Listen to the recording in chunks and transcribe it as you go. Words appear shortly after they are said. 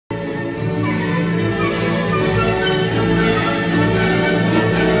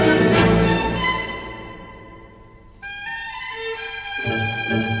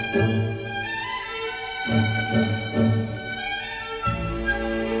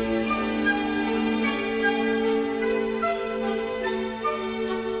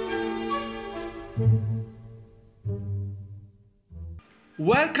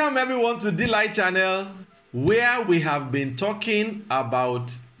Welcome everyone to Delight Channel, where we have been talking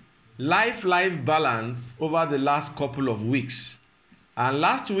about life balance over the last couple of weeks. And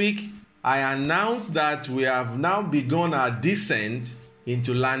last week, I announced that we have now begun our descent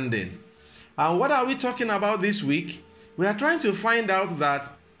into landing. And what are we talking about this week? We are trying to find out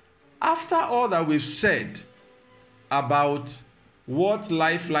that after all that we've said about what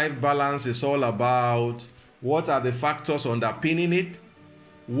life balance is all about, what are the factors underpinning it,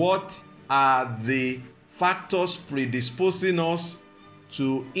 what are the factors predisposing us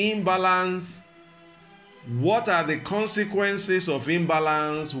to imbalance, what are the consequences of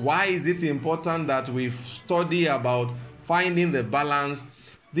imbalance, why is it important that we study about finding the balance.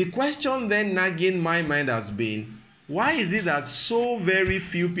 The question then nagging my mind has been, why is it that so very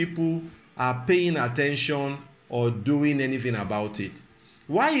few people are paying attention or doing anything about it?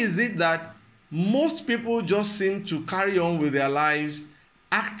 Why is it that most people just seem to carry on with their lives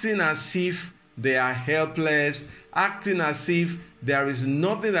acting as if they are helpless, acting as if there is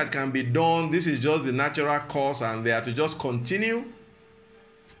nothing that can be done, this is just the natural course and they are to just continue?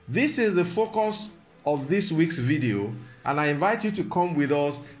 This is the focus of this week's video, and I invite you to come with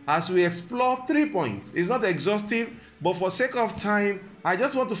us as we explore 3 points. It's not exhaustive, but for sake of time, I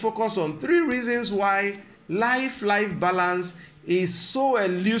just want to focus on 3 reasons why life balance is so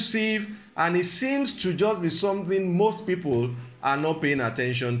elusive and it seems to just be something most people are not paying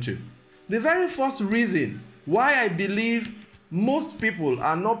attention to. The very first reason why I believe most people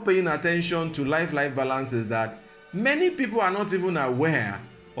are not paying attention to life balance is that many people are not even aware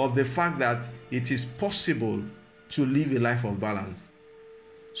of the fact that it is possible to live a life of balance.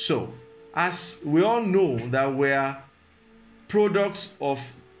 So, as we all know that we are products of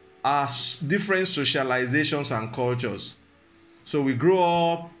our different socializations and cultures. So we grow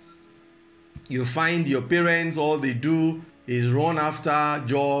up, you find your parents, all they do is run after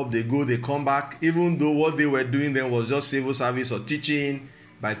job, they go, they come back, even though what they were doing then was just civil service or teaching.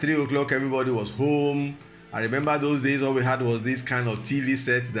 By 3 o'clock, everybody was home. I remember those days, all we had was this kind of TV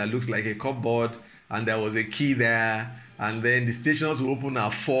set that looks like a cupboard, and there was a key there, and then the stations will open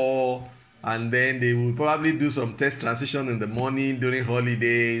at 4, and then they will probably do some test transition in the morning during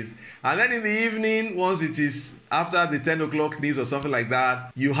holidays, and then in the evening, once it is after the 10 o'clock news or something like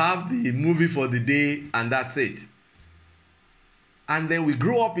that, you have the movie for the day, and that's it. And then we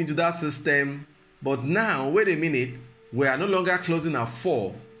grew up into that system, but now, wait a minute, we are no longer closing at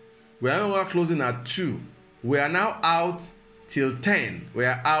 4, we are no longer closing at 2, we are now out till 10, we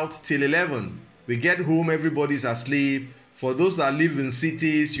are out till 11, we get home, everybody's asleep. For those that live in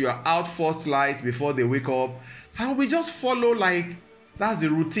cities, you are out first light before they wake up, and we just follow like that's the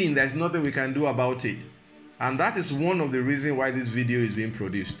routine. There's nothing we can do about it. And that is one of the reasons why this video is being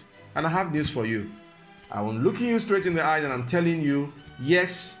produced. And I have news for you. I'm looking you straight in the eyes and I'm telling you,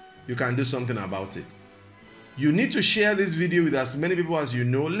 yes, you can do something about it. You need to share this video with as many people as you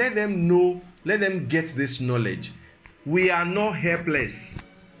know. Let them know, let them get this knowledge. We are not helpless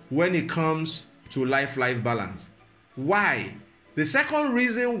when it comes to life balance. Why? The second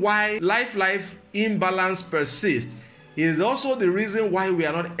reason why life imbalance persists is also the reason why we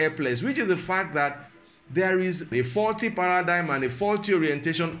are not helpless, which is the fact that there is a faulty paradigm and a faulty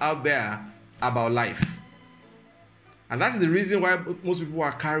orientation out there about life. And that's the reason why most people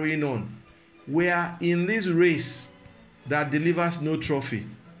are carrying on. We are in this race that delivers no trophy.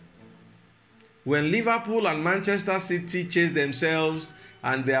 When Liverpool and Manchester City chase themselves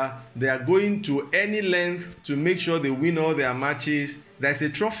and they are going to any length to make sure they win all their matches, there's a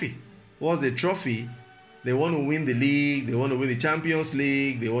trophy. What's the trophy? They want to win the league, they want to win the Champions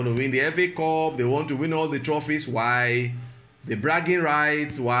League, they want to win the FA Cup, they want to win all the trophies. Why? The bragging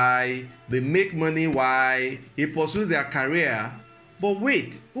rights. Why? They make money. Why? It pursues their career. But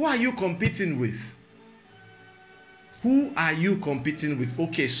wait, who are you competing with? Who are you competing with?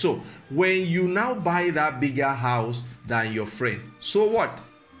 Okay, so when you now buy that bigger house than your friend, so what?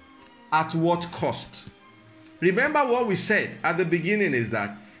 At what cost? Remember what we said at the beginning is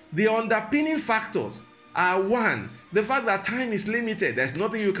that the underpinning factors are 1, the fact that time is limited, there's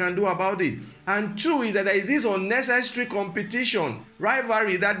nothing you can do about it, and 2 is that there is this unnecessary competition,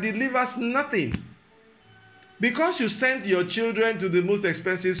 rivalry that delivers nothing. Because you sent your children to the most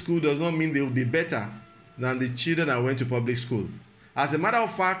expensive school does not mean they will be better than the children that went to public school. As a matter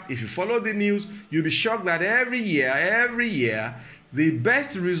of fact, if you follow the news, you'll be shocked that every year, the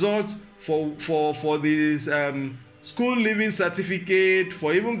best results for this school leaving certificate,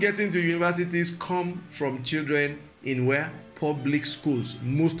 for even getting to universities, come from children in where? Public schools,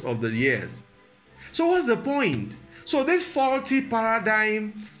 most of the years. So what's the point? So this faulty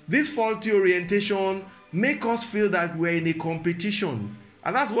paradigm, this faulty orientation make us feel that we're in a competition.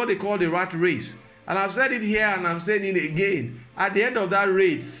 And that's what they call the rat race. And I've said it here and I'm saying it again. At the end of that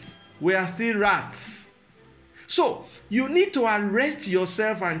race, we are still rats. So you need to arrest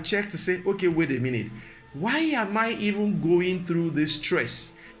yourself and check to say, okay, wait a minute. Why am I even going through this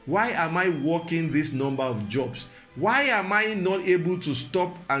stress? Why am I working this number of jobs? Why am I not able to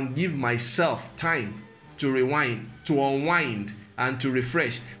stop and give myself time to rewind, to unwind, and to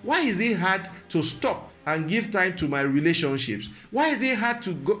refresh? Why is it hard to stop and give time to my relationships? Why is it hard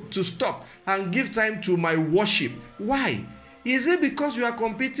to stop and give time to my worship? Why? Is it because you are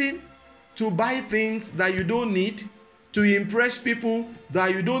competing to buy things that you don't need, to impress people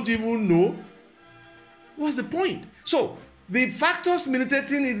that you don't even know? What's the point? So the factors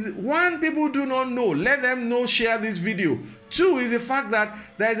militating is: one, people do not know. Let them know, share this video. Two is the fact that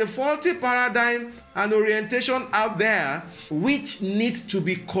there is a faulty paradigm and orientation out there which needs to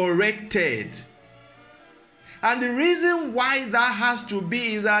be corrected. And the reason why that has to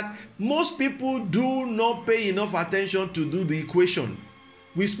be is that most people do not pay enough attention to do the equation.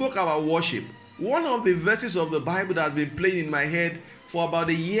 We spoke about worship. One of the verses of the Bible that has been playing in my head for about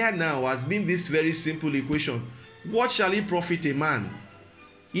a year now has been this very simple equation. What shall it profit a man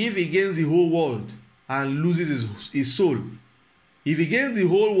if he gains the whole world and loses his soul? If he gains the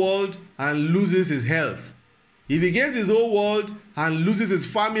whole world and loses his health? If he gains his whole world and loses his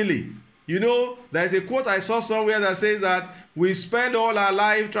family? You know, there's a quote I saw somewhere that says that we spend all our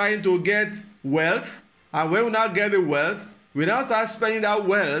life trying to get wealth, and when we now get the wealth, we now start spending that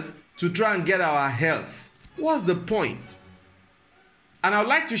wealth to try and get our health. What's the point? And I'd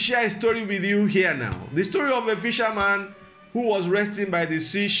like to share a story with you here now. The story of a fisherman who was resting by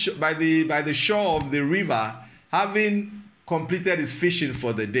the shore of the river, having completed his fishing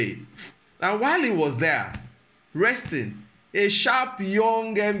for the day. And while he was there, resting, a sharp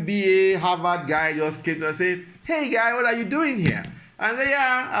young MBA Harvard guy just came to and said, "Hey guy, what are you doing here?" And I said,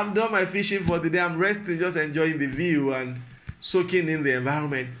 "Yeah, I'm done my fishing for the day. I'm resting, just enjoying the view and soaking in the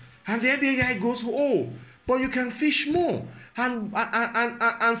environment." And the MBA guy goes, "Oh, but you can fish more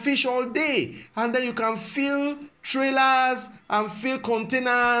and fish all day. And then you can fill trailers and fill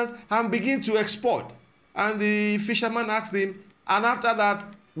containers and begin to export." And the fisherman asked him, "And after that,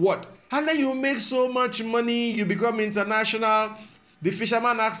 what?" "And then you make so much money, you become international." The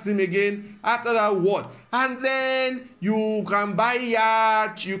fisherman asked him again, "After that, what?" "And then you can buy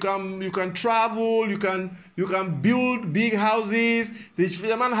yachts, you can travel, you can build big houses." The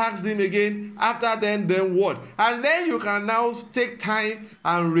fisherman asked him again, "After then what?" "And then you can now take time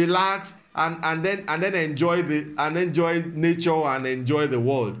and relax and then enjoy nature and enjoy the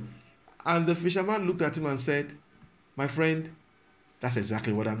world." And the fisherman looked at him and said, "My friend, that's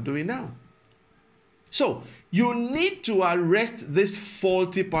exactly what I'm doing now." So you need to arrest this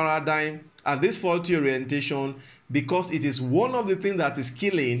faulty paradigm and this faulty orientation, because it is one of the things that is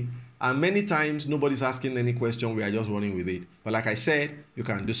killing, and many times nobody's asking any question. We are just running with it. But like I said, you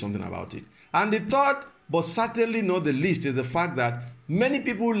can do something about it. And the third, but certainly not the least, is the fact that many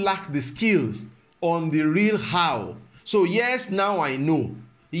people lack the skills on the real how. So yes, now I know.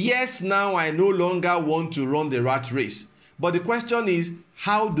 Yes, now I no longer want to run the rat race. But the question is,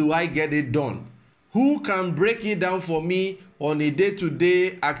 how do I get it done? Who can break it down for me on a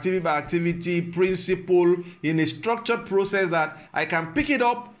day-to-day, activity-by-activity principle in a structured process that I can pick it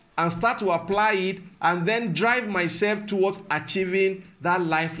up and start to apply it and then drive myself towards achieving that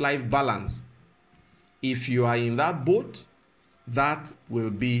life balance? If you are in that boat, that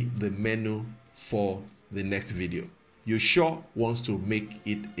will be the menu for the next video. You sure wants to make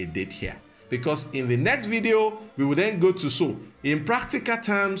it a date here. Because in the next video, we will then go to, so in practical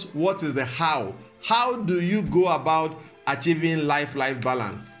terms, what is the how? How do you go about achieving life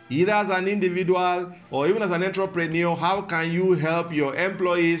balance? Either as an individual or even as an entrepreneur, how can you help your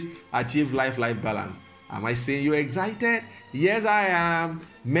employees achieve life balance? Am I saying you're excited? Yes, I am.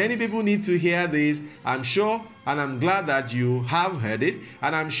 Many people need to hear this, I'm sure, and I'm glad that you have heard it,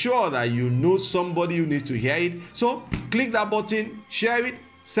 and I'm sure that you know somebody who needs to hear it. So click that button, share it,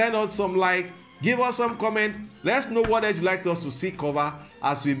 send us some like, give us some comment. Let's know what else you'd like us to see cover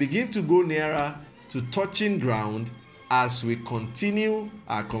as we begin to go nearer to touching ground as we continue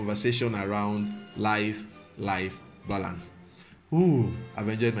our conversation around life balance. I've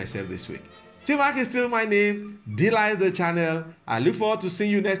enjoyed myself this week. T-Mac is still my name. D-Live the channel. I look forward to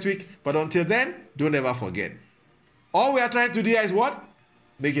seeing you next week. But until then, don't ever forget. All we are trying to do here is what?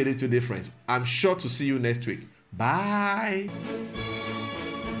 Make a little difference. I'm sure to see you next week. Bye.